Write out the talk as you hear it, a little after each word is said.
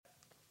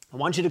I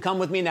want you to come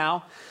with me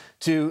now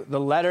to the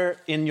letter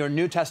in your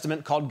New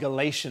Testament called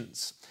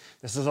Galatians.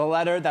 This is a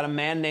letter that a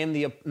man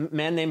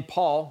named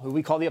Paul, who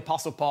we call the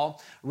Apostle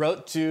Paul,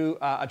 wrote to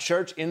a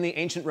church in the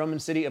ancient Roman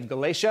city of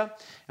Galatia.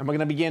 And we're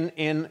going to begin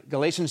in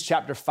Galatians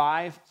chapter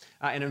 5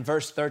 and in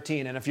verse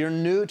 13. And if you're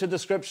new to the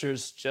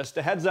scriptures, just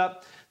a heads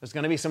up, there's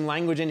going to be some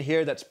language in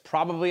here that's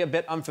probably a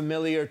bit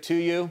unfamiliar to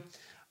you.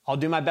 I'll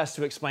do my best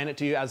to explain it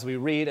to you as we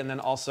read and then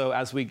also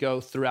as we go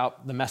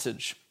throughout the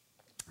message.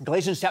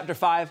 Galatians chapter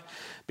 5,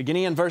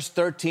 beginning in verse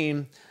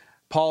 13,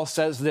 Paul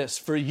says this,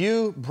 "For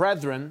you,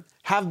 brethren,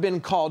 have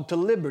been called to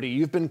liberty.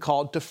 You've been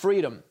called to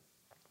freedom.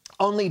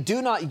 Only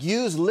do not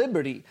use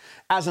liberty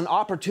as an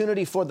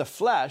opportunity for the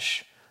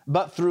flesh,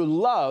 but through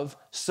love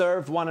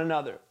serve one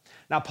another."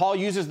 Now, Paul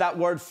uses that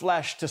word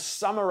flesh to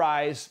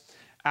summarize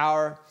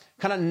our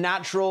kind of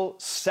natural,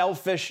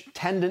 selfish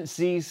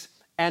tendencies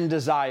and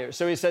desires.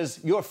 So he says,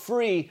 you're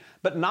free,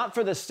 but not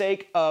for the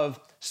sake of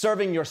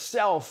serving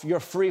yourself. You're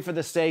free for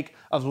the sake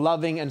of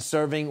loving and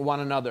serving one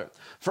another.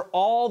 For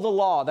all the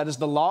law, that is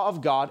the law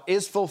of God,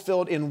 is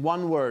fulfilled in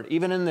one word,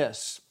 even in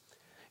this: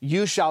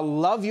 you shall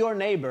love your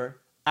neighbor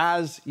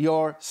as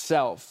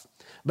yourself.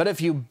 But if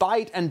you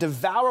bite and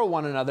devour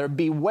one another,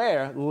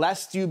 beware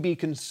lest you be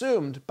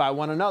consumed by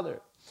one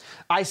another.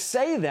 I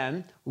say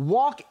then,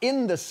 walk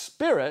in the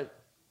Spirit,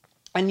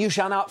 and you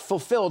shall not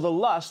fulfill the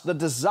lust, the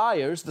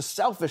desires, the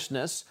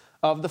selfishness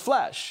of the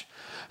flesh.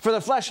 For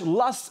the flesh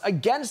lusts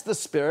against the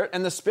Spirit,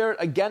 and the Spirit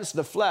against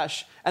the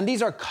flesh, and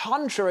these are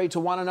contrary to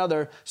one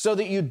another, so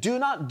that you do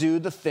not do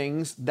the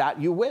things that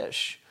you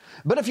wish.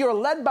 But if you are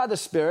led by the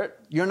Spirit,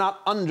 you're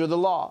not under the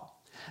law.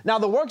 Now,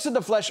 the works of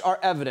the flesh are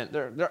evident.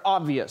 They're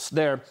obvious.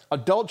 They're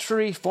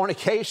adultery,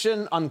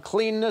 fornication,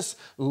 uncleanness,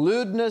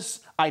 lewdness,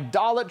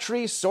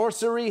 idolatry,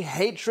 sorcery,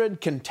 hatred,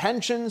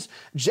 contentions,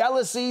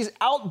 jealousies,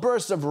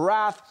 outbursts of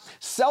wrath,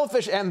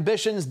 selfish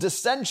ambitions,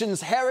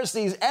 dissensions,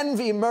 heresies,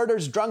 envy,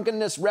 murders,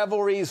 drunkenness,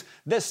 revelries.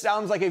 This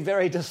sounds like a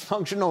very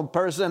dysfunctional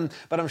person,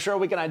 but I'm sure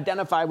we can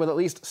identify with at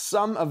least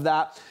some of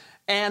that.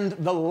 And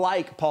the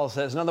like, Paul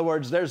says. In other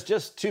words, there's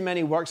just too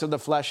many works of the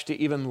flesh to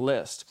even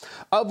list.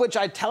 Of which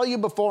I tell you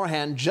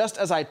beforehand, just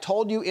as I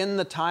told you in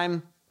the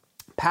time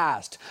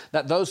past,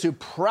 that those who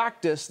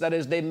practice, that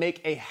is, they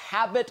make a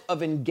habit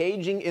of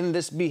engaging in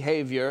this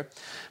behavior,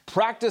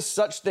 practice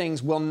such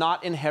things, will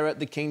not inherit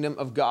the kingdom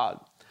of God.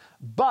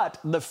 But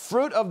the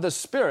fruit of the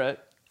Spirit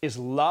is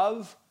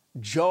love,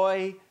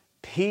 joy,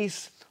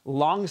 peace,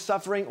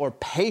 long-suffering or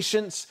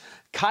patience,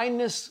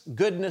 kindness,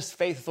 goodness,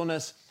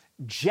 faithfulness,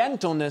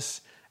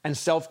 gentleness, and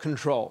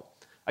self-control.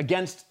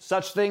 Against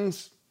such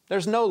things,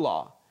 there's no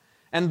law.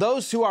 And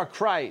those who are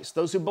Christ,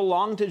 those who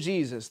belong to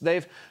Jesus,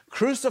 they've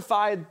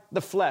crucified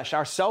the flesh,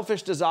 our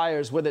selfish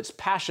desires with its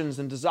passions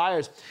and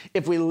desires.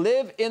 If we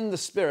live in the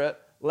Spirit,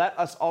 let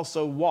us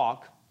also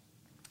walk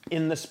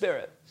in the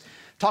Spirit.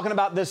 Talking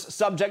about this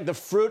subject, the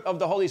fruit of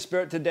the Holy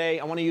Spirit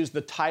today, I want to use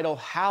the title,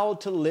 How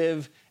to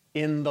Live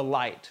in the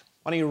Light.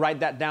 Why don't you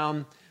write that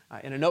down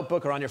in a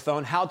notebook or on your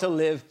phone, How to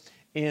Live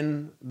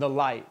in the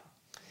Light.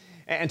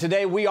 And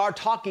today we are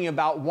talking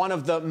about one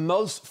of the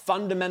most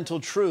fundamental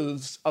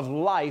truths of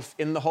life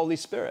in the Holy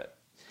Spirit.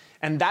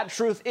 And that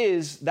truth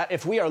is that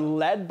if we are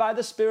led by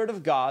the Spirit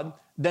of God,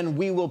 then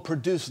we will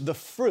produce the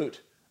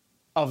fruit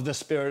of the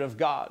Spirit of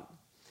God.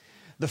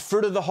 The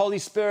fruit of the Holy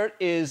Spirit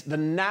is the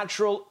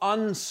natural,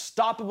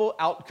 unstoppable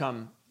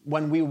outcome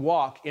when we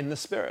walk in the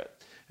Spirit.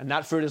 And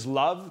that fruit is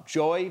love,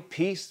 joy,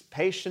 peace,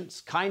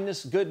 patience,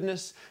 kindness,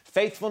 goodness,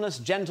 faithfulness,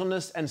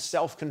 gentleness, and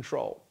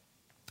self-control.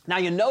 Now,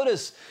 you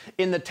notice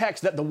in the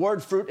text that the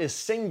word fruit is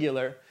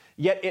singular,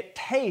 yet it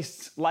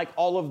tastes like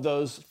all of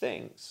those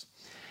things.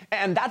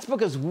 And that's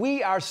because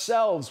we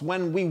ourselves,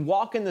 when we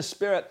walk in the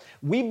Spirit,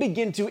 we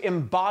begin to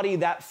embody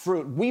that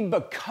fruit. We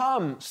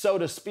become, so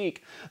to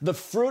speak, the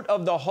fruit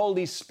of the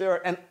Holy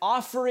Spirit, an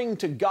offering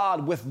to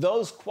God with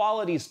those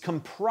qualities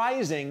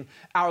comprising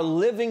our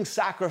living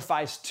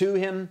sacrifice to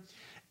Him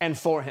and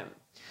for Him.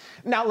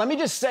 Now, let me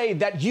just say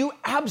that you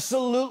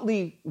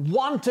absolutely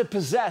want to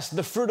possess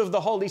the fruit of the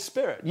Holy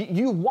Spirit.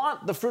 You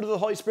want the fruit of the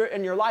Holy Spirit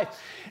in your life.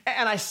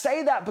 And I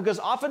say that because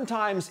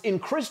oftentimes in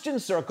Christian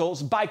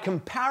circles, by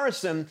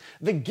comparison,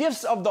 the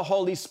gifts of the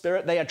Holy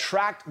Spirit, they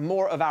attract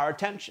more of our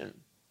attention.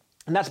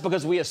 And that's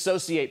because we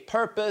associate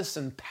purpose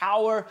and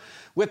power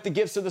with the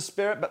gifts of the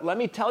Spirit. But let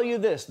me tell you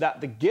this,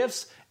 that the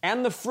gifts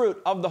and the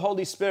fruit of the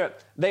Holy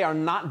Spirit, they are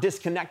not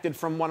disconnected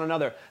from one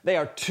another. They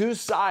are two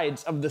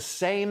sides of the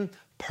same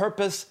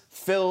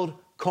purpose-filled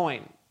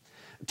coin.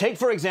 Take,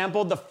 for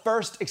example, the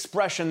first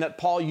expression that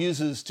Paul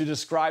uses to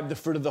describe the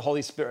fruit of the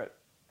Holy Spirit.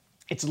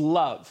 It's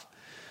love.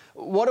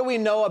 What do we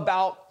know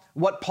about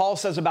what Paul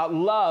says about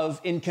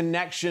love in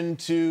connection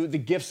to the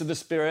gifts of the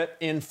Spirit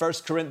in 1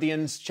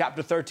 Corinthians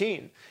chapter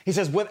 13? He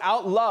says,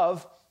 without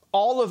love,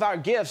 all of our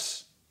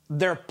gifts,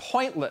 they're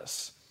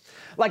pointless.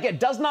 Like, it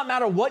does not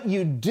matter what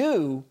you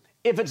do,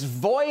 if it's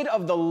void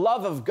of the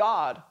love of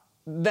God,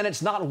 then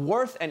it's not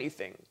worth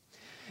anything.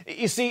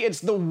 You see,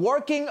 it's the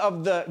working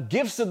of the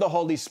gifts of the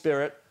Holy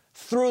Spirit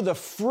through the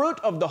fruit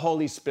of the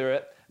Holy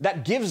Spirit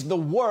that gives the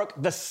work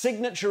the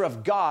signature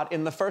of God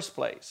in the first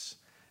place.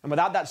 And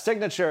without that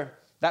signature,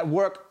 that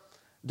work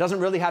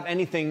doesn't really have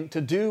anything to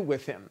do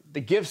with him.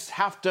 The gifts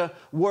have to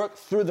work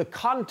through the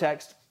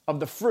context of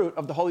the fruit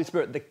of the Holy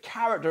Spirit, the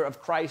character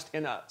of Christ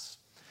in us.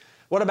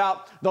 What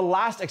about the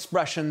last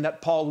expression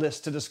that Paul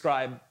lists to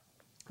describe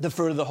the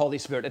fruit of the Holy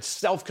Spirit? It's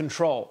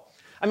self-control.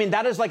 I mean,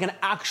 that is like an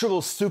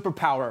actual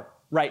superpower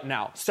right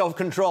now.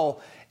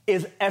 Self-control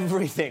is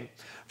everything.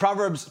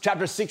 Proverbs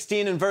chapter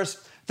 16 and verse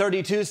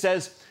 32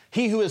 says,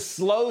 "He who is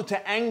slow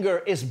to anger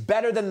is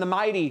better than the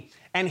mighty,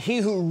 and he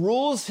who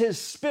rules his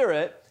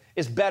spirit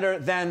is better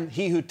than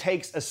he who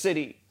takes a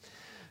city."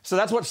 So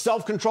that's what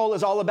self-control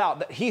is all about,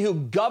 that he who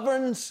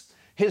governs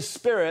his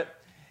spirit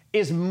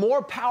is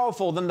more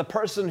powerful than the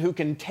person who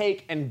can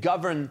take and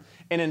govern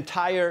an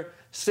entire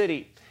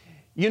city.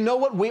 You know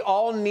what we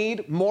all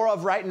need more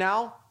of right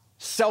now?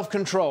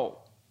 Self-control.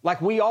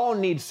 Like we all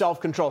need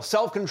self-control.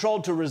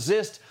 Self-control to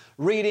resist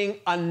reading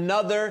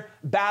another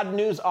bad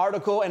news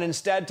article and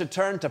instead to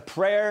turn to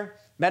prayer,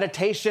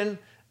 meditation,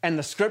 and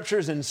the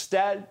scriptures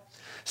instead.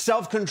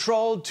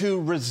 Self-control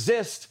to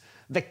resist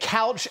the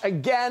couch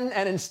again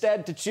and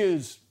instead to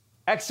choose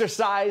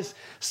exercise.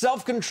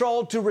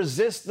 Self-control to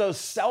resist those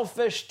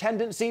selfish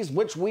tendencies,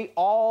 which we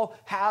all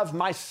have,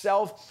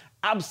 myself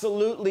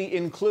absolutely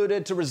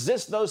included, to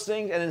resist those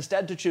things and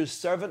instead to choose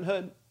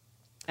servanthood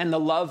and the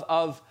love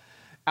of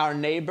our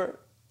neighbor.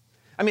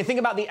 I mean, think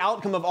about the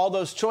outcome of all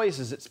those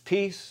choices. It's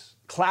peace,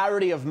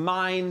 clarity of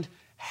mind,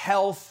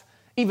 health,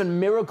 even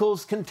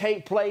miracles can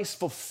take place,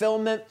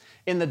 fulfillment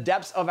in the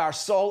depths of our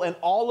soul, and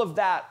all of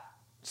that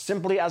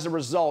simply as a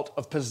result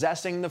of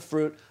possessing the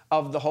fruit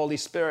of the Holy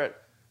Spirit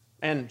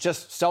and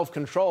just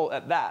self-control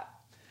at that.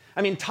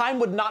 I mean, time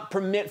would not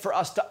permit for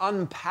us to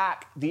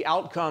unpack the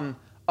outcome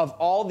of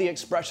all the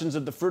expressions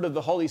of the fruit of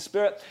the Holy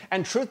Spirit.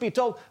 And truth be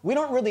told, we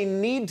don't really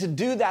need to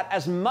do that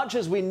as much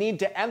as we need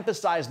to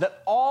emphasize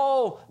that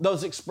all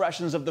those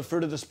expressions of the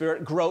fruit of the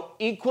Spirit grow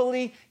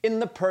equally in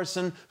the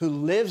person who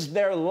lives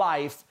their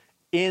life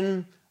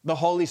in the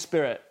Holy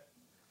Spirit.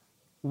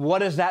 What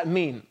does that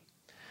mean?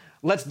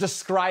 Let's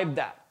describe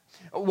that.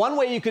 One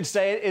way you could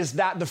say it is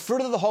that the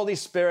fruit of the Holy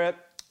Spirit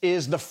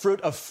is the fruit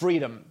of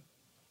freedom.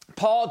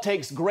 Paul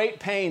takes great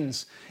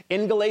pains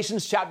in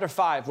Galatians chapter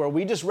 5, where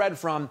we just read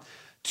from,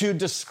 to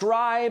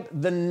describe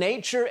the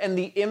nature and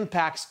the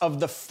impacts of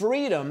the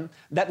freedom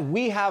that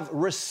we have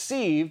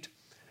received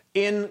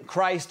in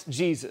Christ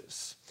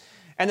Jesus.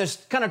 And there's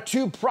kind of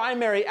two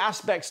primary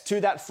aspects to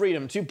that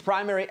freedom, two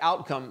primary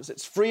outcomes.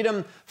 It's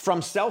freedom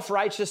from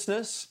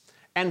self-righteousness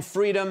and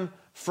freedom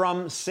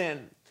from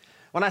sin.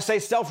 When I say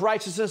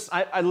self-righteousness,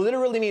 I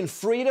literally mean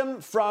freedom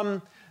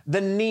from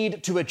the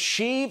need to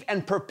achieve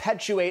and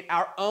perpetuate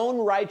our own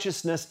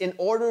righteousness in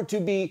order to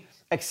be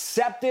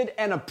accepted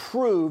and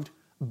approved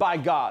by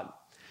God.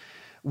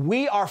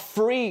 We are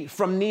free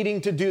from needing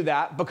to do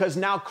that because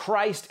now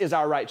Christ is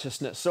our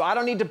righteousness. So I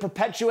don't need to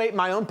perpetuate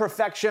my own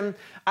perfection.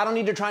 I don't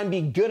need to try and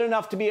be good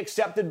enough to be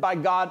accepted by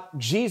God.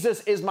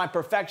 Jesus is my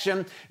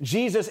perfection.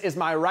 Jesus is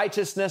my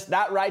righteousness.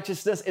 That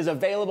righteousness is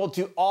available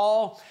to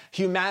all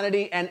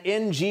humanity, and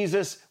in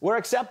Jesus, we're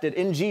accepted.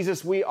 In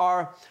Jesus, we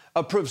are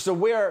approved. So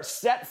we're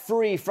set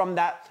free from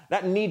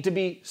that need to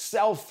be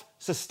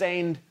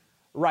self-sustained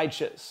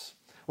righteous.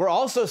 We're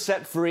also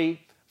set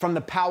free from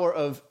the power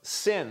of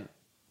sin.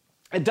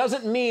 It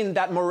doesn't mean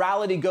that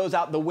morality goes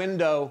out the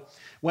window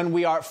when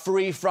we are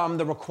free from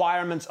the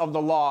requirements of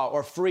the law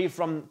or free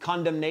from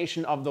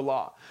condemnation of the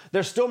law.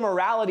 There's still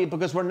morality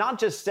because we're not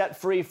just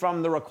set free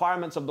from the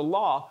requirements of the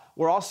law,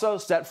 we're also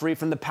set free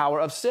from the power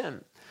of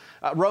sin.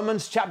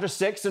 Romans chapter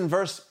 6 and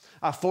verse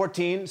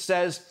 14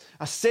 says,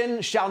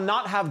 "Sin shall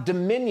not have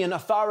dominion,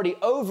 authority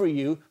over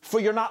you, for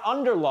you're not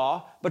under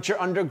law, but you're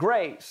under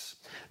grace."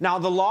 Now,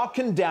 the law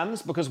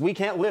condemns because we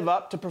can't live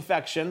up to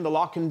perfection. The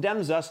law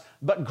condemns us,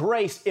 but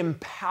grace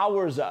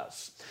empowers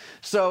us.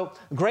 So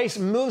grace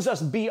moves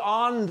us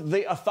beyond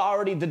the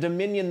authority, the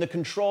dominion, the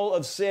control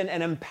of sin,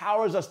 and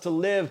empowers us to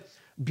live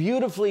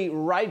beautifully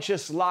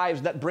righteous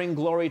lives that bring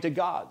glory to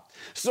God.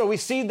 So we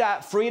see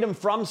that freedom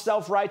from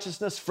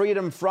self-righteousness,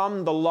 freedom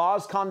from the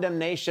law's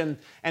condemnation,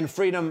 and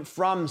freedom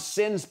from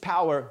sin's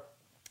power,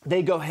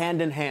 they go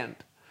hand in hand.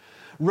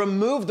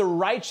 Remove the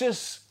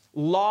righteous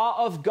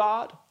law of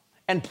God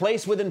and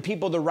place within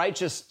people the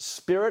righteous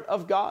Spirit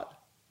of God,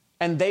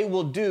 and they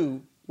will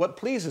do what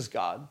pleases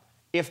God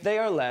if they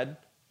are led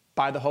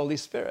by the Holy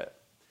Spirit.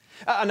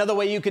 Another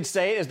way you could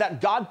say it is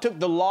that God took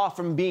the law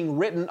from being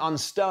written on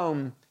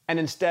stone and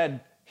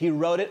instead he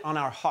wrote it on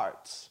our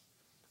hearts.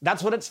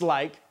 That's what it's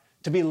like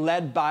to be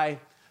led by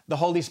the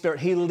Holy Spirit.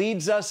 He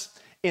leads us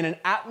in an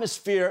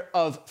atmosphere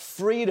of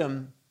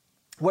freedom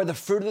where the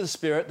fruit of the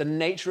Spirit, the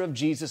nature of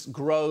Jesus,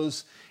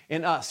 grows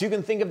in us. You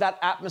can think of that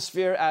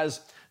atmosphere as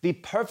the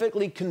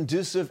perfectly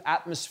conducive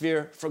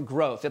atmosphere for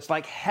growth. It's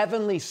like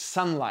heavenly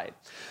sunlight.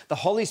 The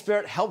Holy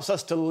Spirit helps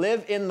us to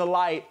live in the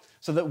light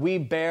so that we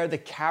bear the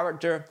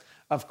character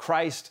of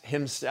Christ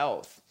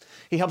himself.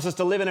 He helps us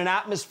to live in an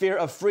atmosphere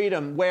of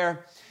freedom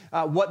where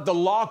what the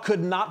law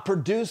could not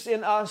produce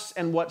in us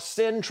and what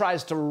sin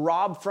tries to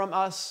rob from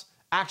us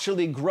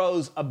actually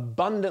grows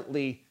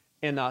abundantly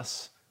in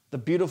us, the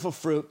beautiful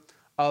fruit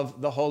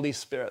of the Holy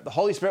Spirit. The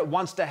Holy Spirit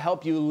wants to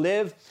help you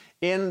live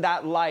in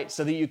that light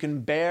so that you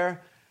can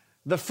bear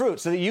the fruit,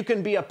 so that you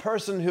can be a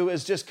person who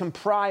is just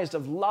comprised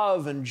of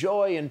love and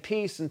joy and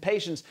peace and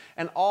patience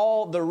and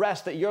all the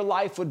rest, that your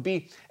life would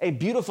be a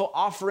beautiful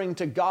offering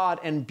to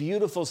God and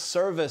beautiful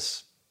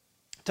service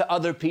to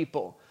other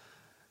people.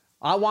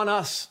 I want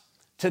us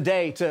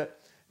today to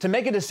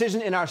make a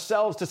decision in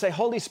ourselves to say,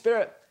 Holy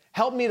Spirit,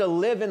 help me to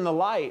live in the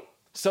light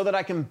so that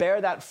I can bear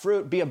that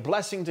fruit, be a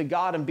blessing to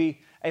God and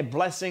be a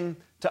blessing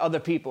to other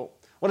people.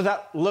 What does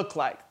that look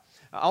like?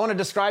 I want to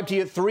describe to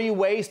you 3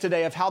 ways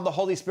today of how the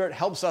Holy Spirit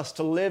helps us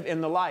to live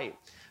in the light.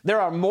 There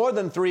are more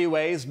than 3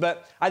 ways,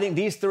 but I think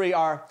these 3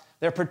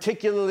 they're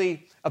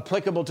particularly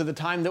applicable to the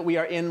time that we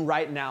are in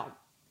right now.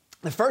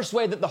 The first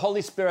way that the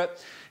Holy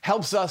Spirit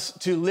helps us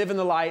to live in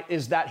the light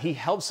is that he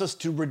helps us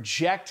to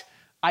reject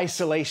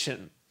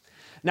isolation.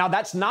 Now,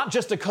 that's not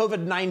just a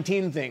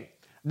COVID-19 thing.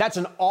 That's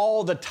an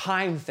all the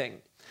time thing.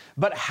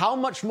 But how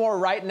much more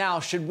right now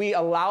should we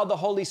allow the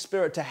Holy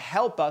Spirit to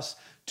help us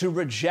to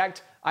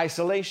reject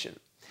isolation?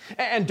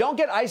 And don't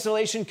get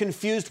isolation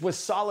confused with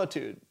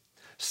solitude.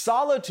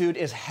 Solitude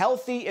is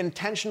healthy,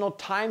 intentional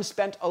time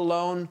spent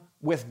alone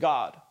with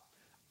God.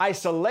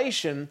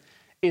 Isolation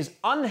is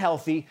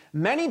unhealthy,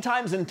 many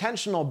times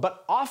intentional,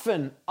 but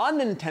often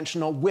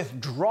unintentional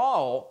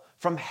withdrawal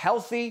from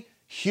healthy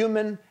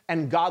human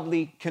and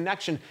godly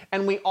connection.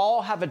 And we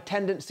all have a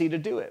tendency to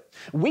do it.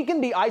 We can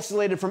be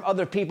isolated from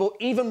other people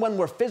even when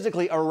we're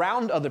physically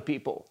around other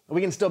people. We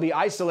can still be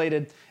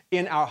isolated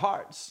in our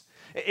hearts.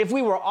 If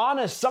we were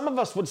honest, some of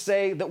us would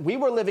say that we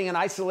were living in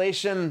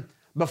isolation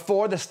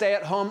before the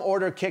stay-at-home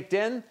order kicked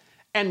in,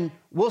 and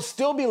we'll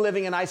still be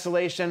living in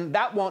isolation.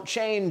 That won't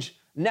change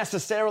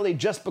necessarily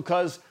just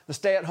because the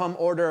stay-at-home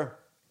order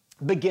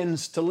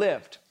begins to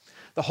lift.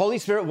 The Holy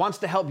Spirit wants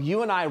to help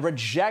you and I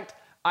reject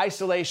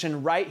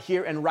isolation right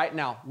here and right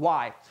now.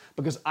 Why?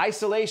 Because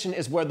isolation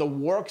is where the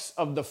works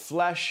of the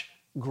flesh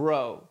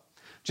grow.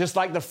 Just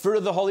like the fruit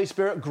of the Holy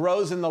Spirit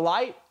grows in the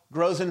light,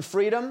 grows in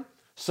freedom,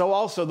 so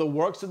also the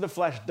works of the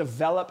flesh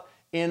develop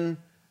in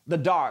the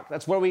dark.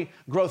 That's where we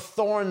grow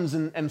thorns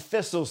and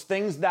thistles,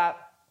 things that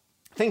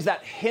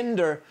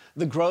hinder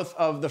the growth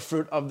of the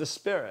fruit of the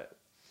Spirit.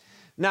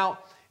 Now,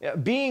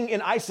 being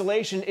in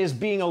isolation is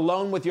being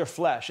alone with your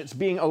flesh. It's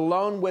being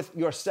alone with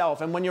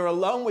yourself. And when you're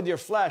alone with your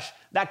flesh,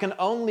 that can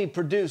only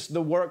produce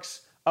the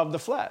works of the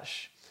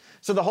flesh.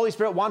 So the Holy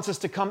Spirit wants us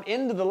to come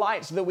into the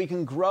light so that we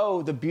can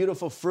grow the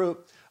beautiful fruit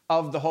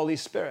of the Holy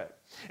Spirit.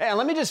 And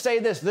let me just say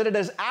this, that it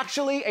is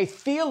actually a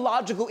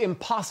theological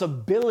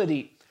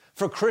impossibility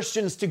for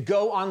Christians to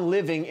go on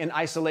living in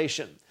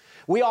isolation.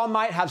 We all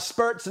might have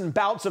spurts and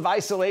bouts of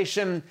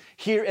isolation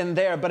here and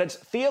there, but it's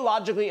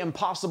theologically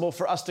impossible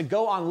for us to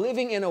go on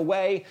living in a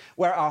way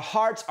where our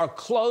hearts are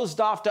closed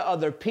off to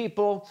other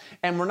people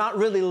and we're not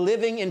really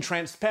living in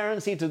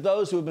transparency to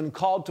those who have been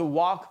called to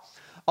walk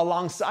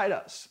alongside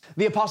us.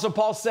 The Apostle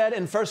Paul said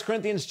in 1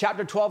 Corinthians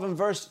chapter 12 and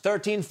verse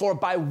 13, "For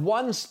by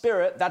one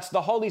Spirit," that's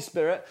the Holy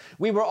Spirit,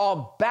 "we were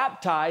all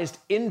baptized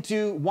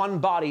into one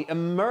body,"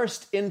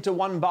 immersed into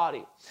one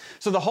body.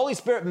 So the Holy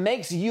Spirit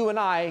makes you and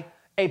I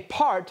a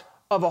part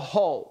of a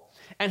whole.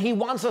 And he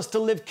wants us to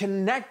live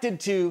connected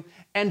to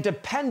and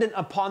dependent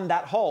upon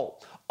that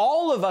whole.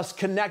 All of us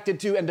connected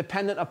to and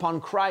dependent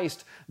upon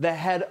Christ, the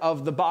head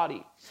of the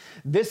body.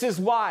 This is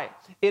why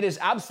it is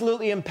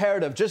absolutely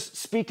imperative, just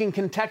speaking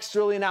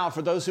contextually now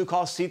for those who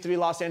call C3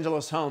 Los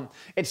Angeles home,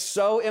 it's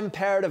so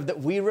imperative that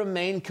we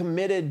remain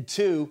committed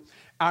to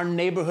our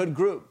neighborhood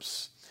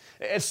groups.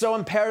 It's so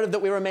imperative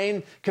that we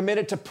remain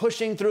committed to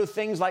pushing through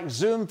things like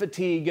Zoom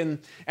fatigue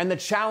and the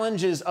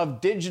challenges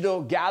of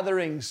digital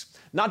gatherings,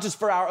 not just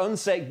for our own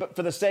sake, but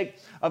for the sake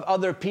of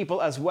other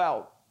people as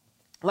well.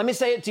 Let me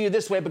say it to you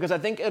this way because I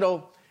think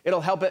it'll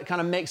help it kind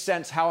of make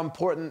sense how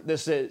important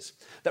this is.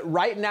 That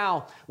right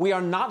now, we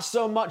are not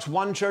so much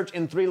one church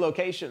in 3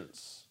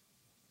 locations.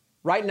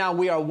 Right now,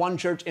 we are one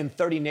church in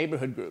 30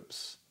 neighborhood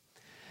groups.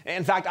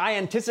 In fact, I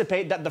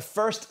anticipate that the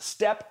first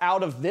step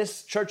out of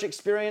this church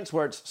experience,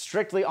 where it's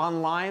strictly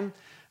online,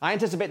 I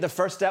anticipate the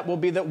first step will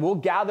be that we'll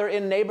gather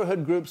in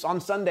neighborhood groups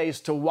on Sundays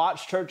to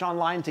watch church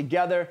online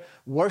together,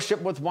 worship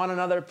with one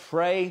another,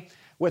 pray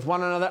with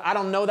one another. I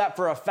don't know that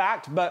for a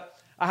fact, but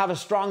I have a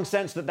strong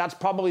sense that that's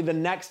probably the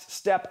next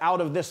step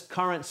out of this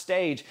current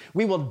stage.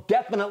 We will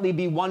definitely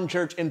be one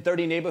church in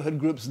 30 neighborhood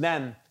groups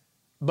then,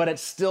 but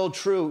it's still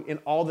true in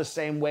all the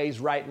same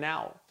ways right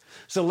now.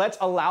 So let's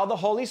allow the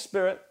Holy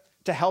Spirit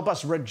to help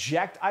us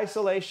reject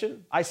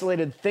isolation,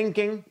 isolated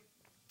thinking,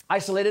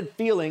 isolated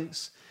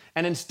feelings,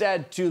 and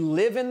instead to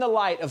live in the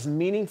light of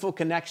meaningful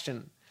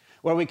connection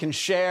where we can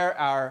share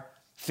our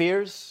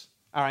fears,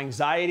 our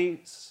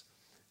anxieties,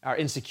 our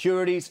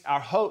insecurities, our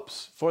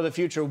hopes for the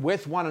future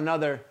with one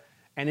another,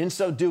 and in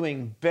so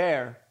doing,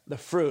 bear the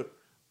fruit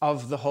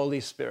of the Holy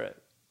Spirit.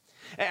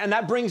 And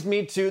that brings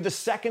me to the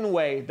second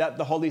way that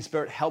the Holy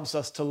Spirit helps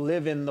us to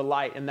live in the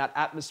light, in that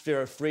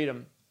atmosphere of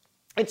freedom.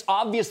 It's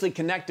obviously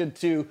connected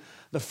to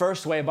the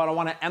first way, but I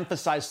want to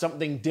emphasize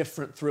something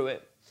different through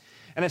it.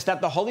 And it's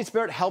that the Holy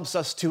Spirit helps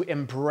us to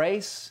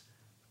embrace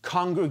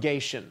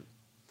congregation.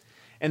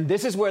 And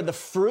this is where the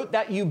fruit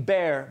that you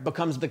bear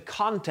becomes the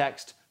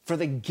context for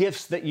the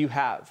gifts that you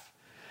have.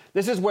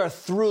 This is where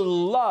through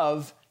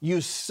love you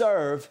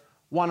serve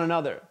one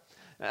another.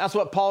 That's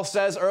what Paul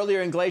says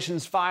earlier in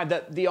Galatians 5,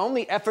 that the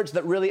only efforts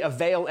that really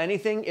avail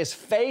anything is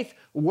faith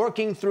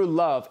working through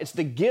love. It's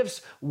the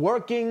gifts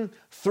working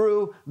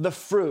through the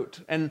fruit.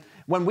 And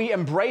when we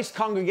embrace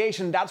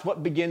congregation, that's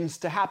what begins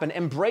to happen.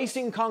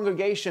 Embracing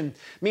congregation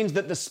means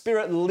that the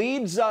Spirit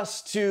leads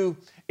us to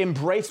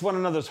embrace one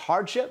another's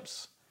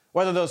hardships,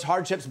 whether those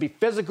hardships be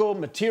physical,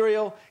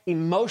 material,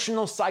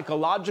 emotional,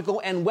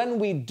 psychological. And when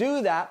we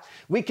do that,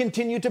 we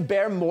continue to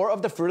bear more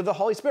of the fruit of the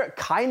Holy Spirit.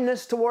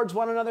 Kindness towards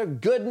one another,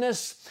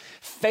 goodness,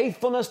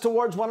 faithfulness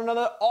towards one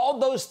another. All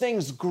those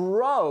things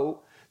grow.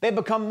 They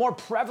become more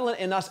prevalent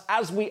in us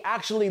as we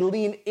actually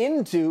lean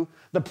into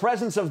the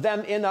presence of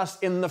them in us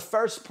in the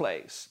first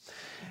place.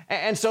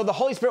 And so the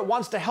Holy Spirit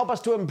wants to help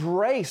us to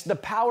embrace the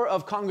power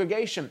of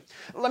congregation.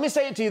 Let me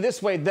say it to you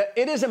this way, that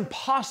it is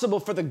impossible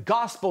for the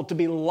gospel to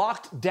be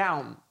locked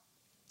down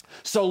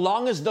so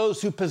long as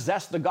those who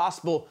possess the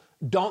gospel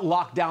don't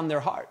lock down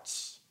their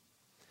hearts.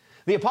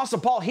 The Apostle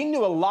Paul, he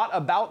knew a lot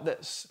about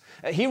this.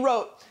 He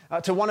wrote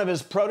to one of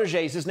his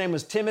proteges, his name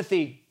was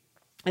Timothy,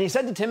 and he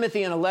said to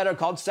Timothy in a letter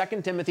called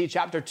 2 Timothy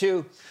chapter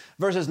 2,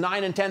 verses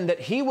 9 and 10,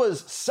 that he was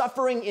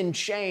suffering in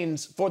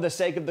chains for the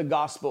sake of the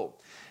gospel.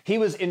 He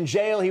was in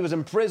jail, he was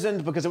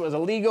imprisoned because it was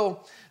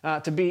illegal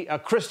to be a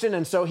Christian,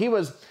 and so he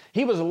was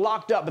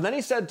locked up. But then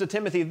he said to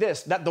Timothy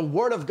this, that the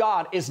word of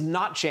God is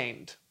not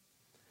chained.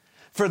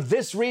 For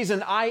this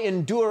reason I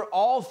endure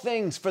all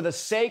things for the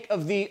sake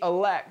of the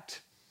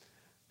elect,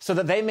 so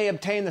that they may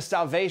obtain the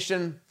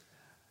salvation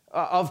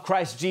of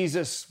Christ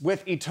Jesus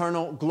with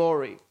eternal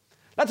glory.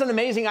 That's an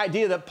amazing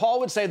idea that Paul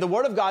would say the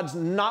Word of God's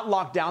not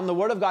locked down. The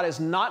Word of God is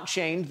not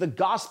chained. The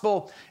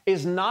gospel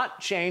is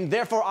not chained.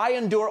 Therefore, I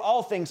endure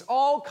all things,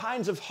 all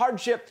kinds of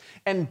hardship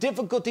and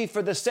difficulty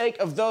for the sake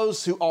of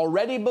those who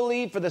already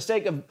believe, for the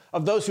sake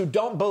of those who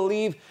don't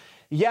believe.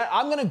 Yet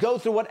I'm going to go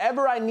through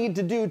whatever I need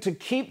to do to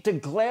keep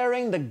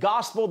declaring the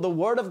gospel, the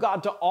Word of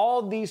God to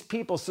all these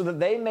people so that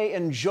they may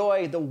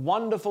enjoy the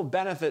wonderful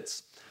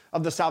benefits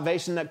of the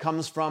salvation that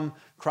comes from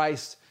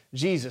Christ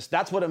Jesus.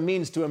 That's what it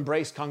means to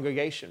embrace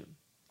congregation.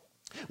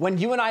 When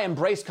you and I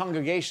embrace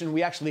congregation,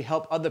 we actually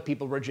help other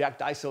people reject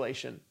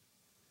isolation.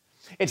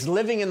 It's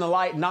living in the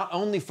light not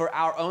only for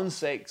our own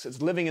sakes,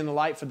 it's living in the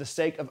light for the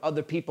sake of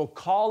other people,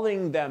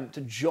 calling them to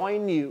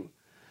join you.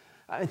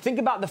 And think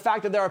about the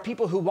fact that there are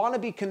people who want to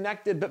be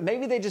connected, but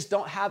maybe they just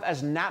don't have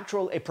as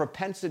natural a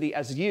propensity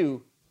as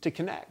you to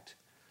connect.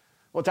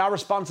 Well, it's our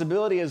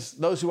responsibility as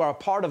those who are a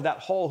part of that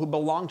whole, who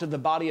belong to the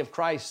body of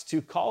Christ,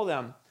 to call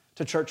them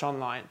to church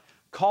online,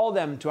 call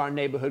them to our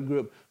neighborhood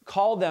group,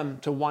 call them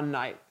to one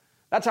night.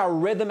 That's our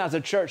rhythm as a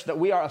church that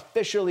we are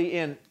officially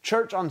in.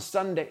 Church on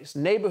Sundays,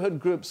 neighborhood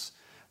groups,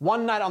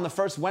 one night on the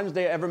first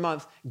Wednesday of every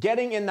month,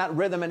 getting in that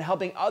rhythm and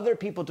helping other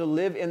people to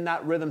live in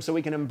that rhythm so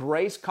we can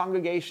embrace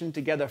congregation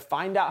together,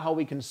 find out how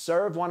we can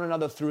serve one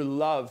another through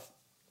love.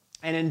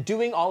 And in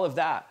doing all of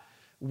that,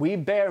 we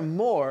bear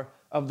more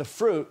of the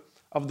fruit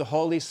of the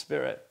Holy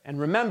Spirit. And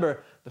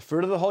remember, the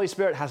fruit of the Holy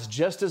Spirit has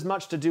just as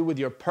much to do with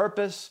your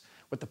purpose,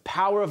 with the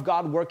power of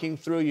God working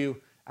through you,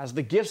 as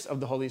the gifts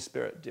of the Holy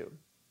Spirit do.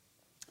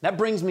 That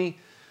brings me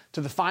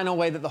to the final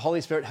way that the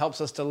Holy Spirit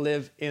helps us to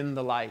live in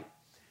the light.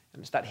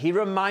 And it's that He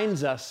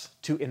reminds us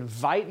to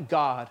invite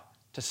God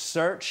to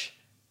search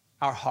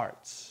our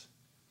hearts.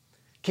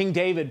 King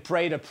David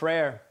prayed a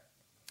prayer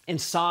in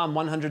Psalm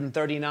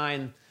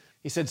 139.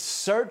 He said,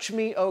 "Search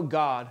me, O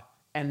God,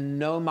 and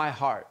know my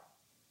heart.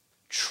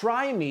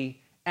 Try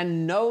me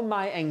and know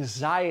my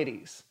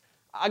anxieties."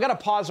 I got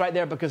to pause right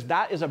there because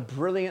that is a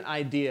brilliant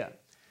idea.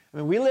 I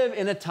mean, we live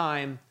in a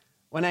time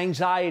when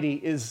anxiety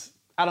is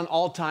at an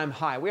all-time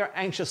high. We are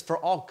anxious for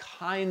all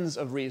kinds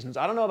of reasons.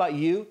 I don't know about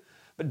you,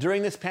 but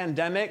during this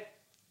pandemic,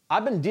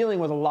 I've been dealing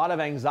with a lot of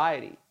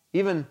anxiety.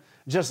 Even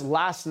just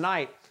last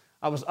night,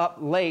 I was up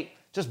late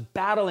just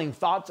battling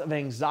thoughts of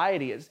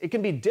anxiety. It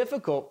can be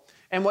difficult.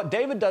 And what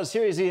David does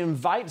here is he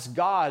invites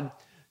God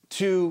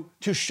to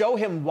show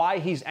him why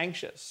he's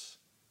anxious.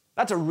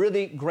 That's a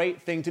really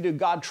great thing to do.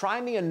 God,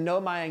 try me and know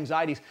my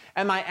anxieties.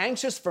 Am I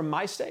anxious for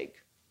my sake?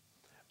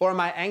 Or am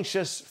I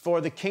anxious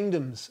for the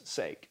kingdom's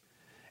sake?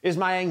 Is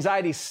my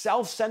anxiety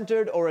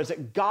self-centered or is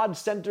it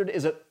God-centered?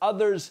 Is it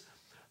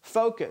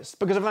others-focused?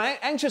 Because if I'm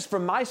anxious for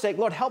my sake,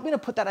 Lord, help me to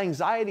put that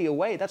anxiety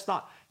away. That's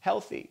not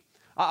healthy.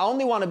 I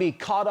only want to be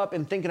caught up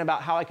in thinking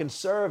about how I can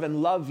serve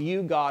and love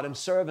you, God, and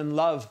serve and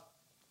love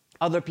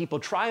other people.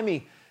 Try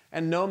me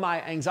and know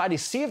my anxiety.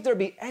 See if there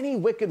be any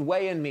wicked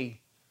way in me,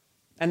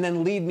 and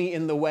then lead me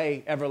in the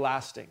way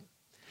everlasting.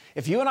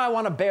 If you and I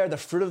want to bear the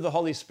fruit of the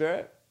Holy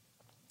Spirit,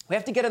 we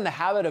have to get in the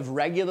habit of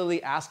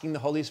regularly asking the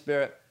Holy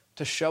Spirit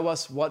to show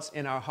us what's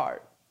in our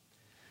heart.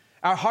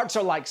 Our hearts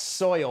are like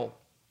soil.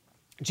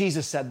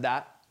 Jesus said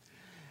that.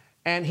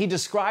 And He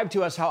described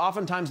to us how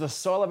oftentimes the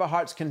soil of our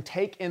hearts can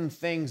take in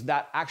things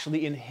that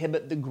actually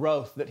inhibit the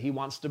growth that He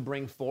wants to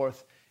bring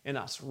forth in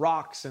us.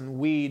 Rocks and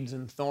weeds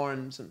and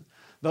thorns, and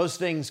those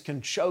things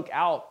can choke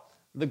out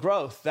the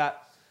growth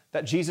that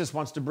Jesus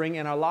wants to bring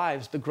in our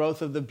lives, the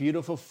growth of the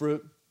beautiful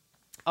fruit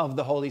of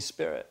the Holy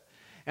Spirit.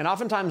 And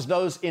oftentimes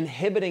those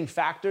inhibiting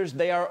factors,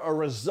 they are a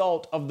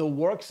result of the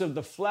works of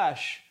the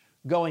flesh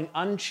going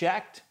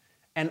unchecked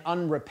and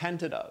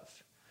unrepented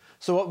of.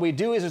 So what we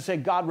do is say,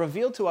 God,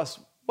 reveal to us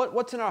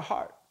what's in our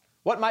heart.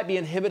 What might be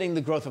inhibiting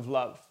the growth of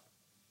love?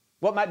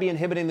 What might be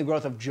inhibiting the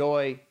growth of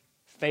joy,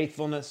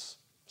 faithfulness,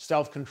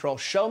 self-control?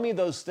 Show me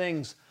those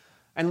things,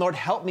 and Lord,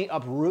 help me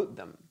uproot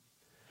them.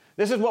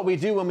 This is what we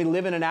do when we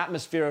live in an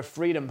atmosphere of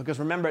freedom, because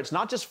remember, it's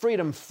not just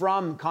freedom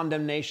from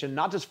condemnation,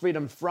 not just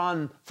freedom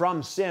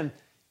from sin,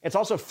 it's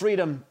also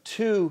freedom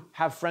to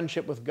have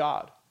friendship with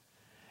God.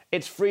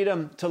 It's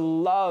freedom to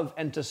love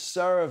and to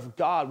serve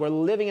God. We're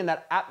living in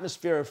that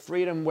atmosphere of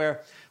freedom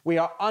where we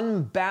are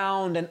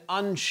unbound and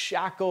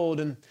unshackled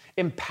and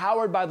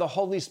empowered by the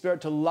Holy Spirit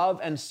to love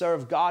and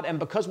serve God. And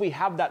because we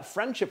have that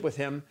friendship with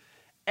Him,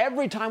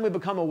 every time we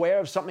become aware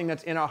of something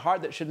that's in our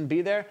heart that shouldn't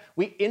be there,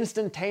 we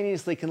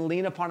instantaneously can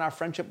lean upon our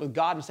friendship with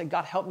God and say,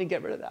 God, help me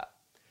get rid of that.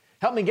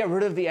 Help me get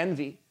rid of the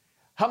envy.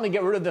 Help me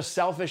get rid of the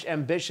selfish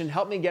ambition.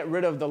 Help me get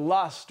rid of the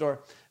lust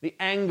or the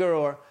anger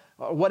or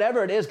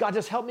whatever it is. God,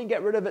 just help me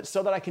get rid of it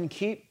so that I can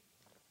keep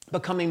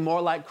becoming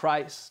more like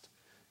Christ,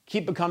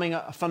 keep becoming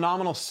a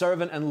phenomenal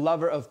servant and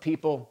lover of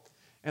people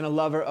and a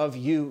lover of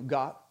you,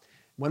 God.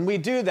 When we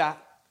do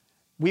that,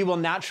 we will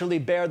naturally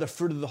bear the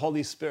fruit of the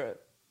Holy Spirit.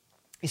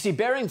 You see,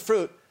 bearing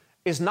fruit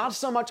is not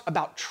so much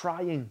about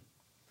trying.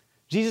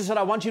 Jesus said,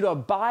 I want you to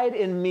abide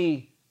in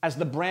me as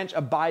the branch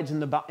abides in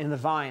the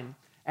vine.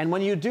 And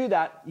when you do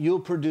that, you'll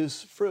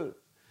produce fruit.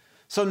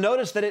 So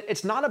notice that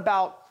it's not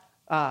about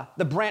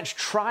the branch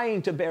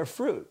trying to bear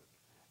fruit.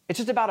 It's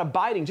just about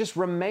abiding, just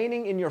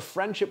remaining in your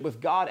friendship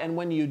with God. And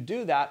when you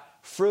do that,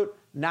 fruit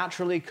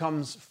naturally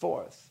comes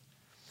forth.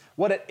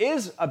 What it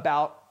is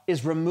about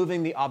is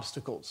removing the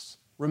obstacles,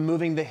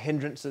 removing the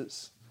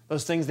hindrances,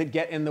 those things that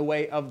get in the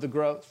way of the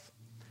growth.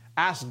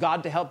 Ask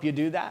God to help you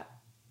do that,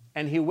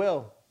 and He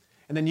will.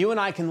 And then you and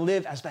I can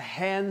live as the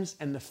hands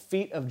and the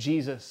feet of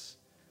Jesus,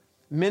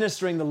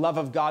 ministering the love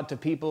of God to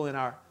people in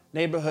our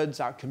neighborhoods,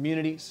 our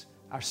communities,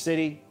 our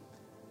city,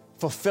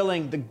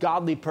 fulfilling the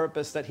godly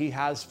purpose that He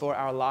has for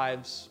our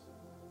lives,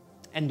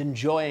 and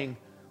enjoying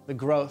the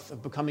growth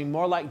of becoming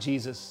more like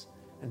Jesus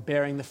and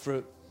bearing the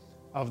fruit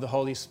of the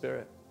Holy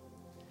Spirit.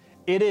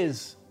 It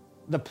is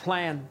the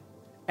plan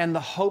and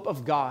the hope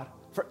of God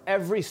for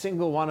every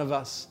single one of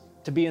us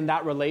to be in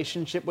that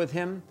relationship with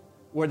Him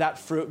where that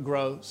fruit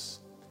grows.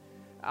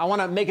 I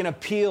want to make an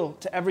appeal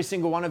to every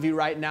single one of you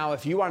right now.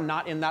 If you are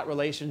not in that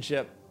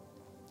relationship,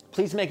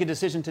 please make a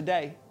decision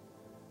today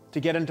to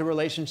get into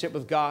relationship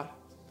with God.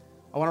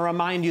 I want to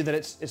remind you that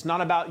it's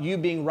not about you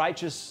being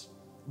righteous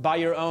by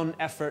your own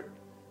effort.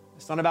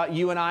 It's not about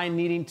you and I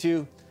needing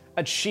to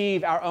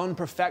achieve our own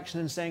perfection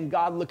and saying,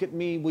 God, look at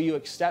me, will you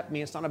accept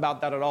me? It's not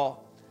about that at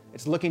all.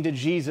 It's looking to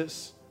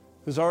Jesus,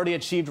 who's already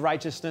achieved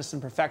righteousness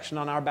and perfection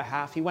on our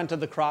behalf. He went to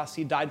the cross,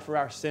 He died for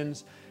our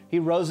sins. He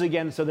rose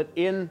again so that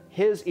in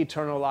His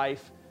eternal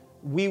life,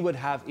 we would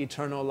have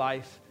eternal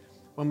life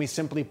when we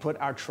simply put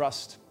our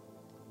trust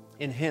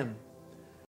in Him.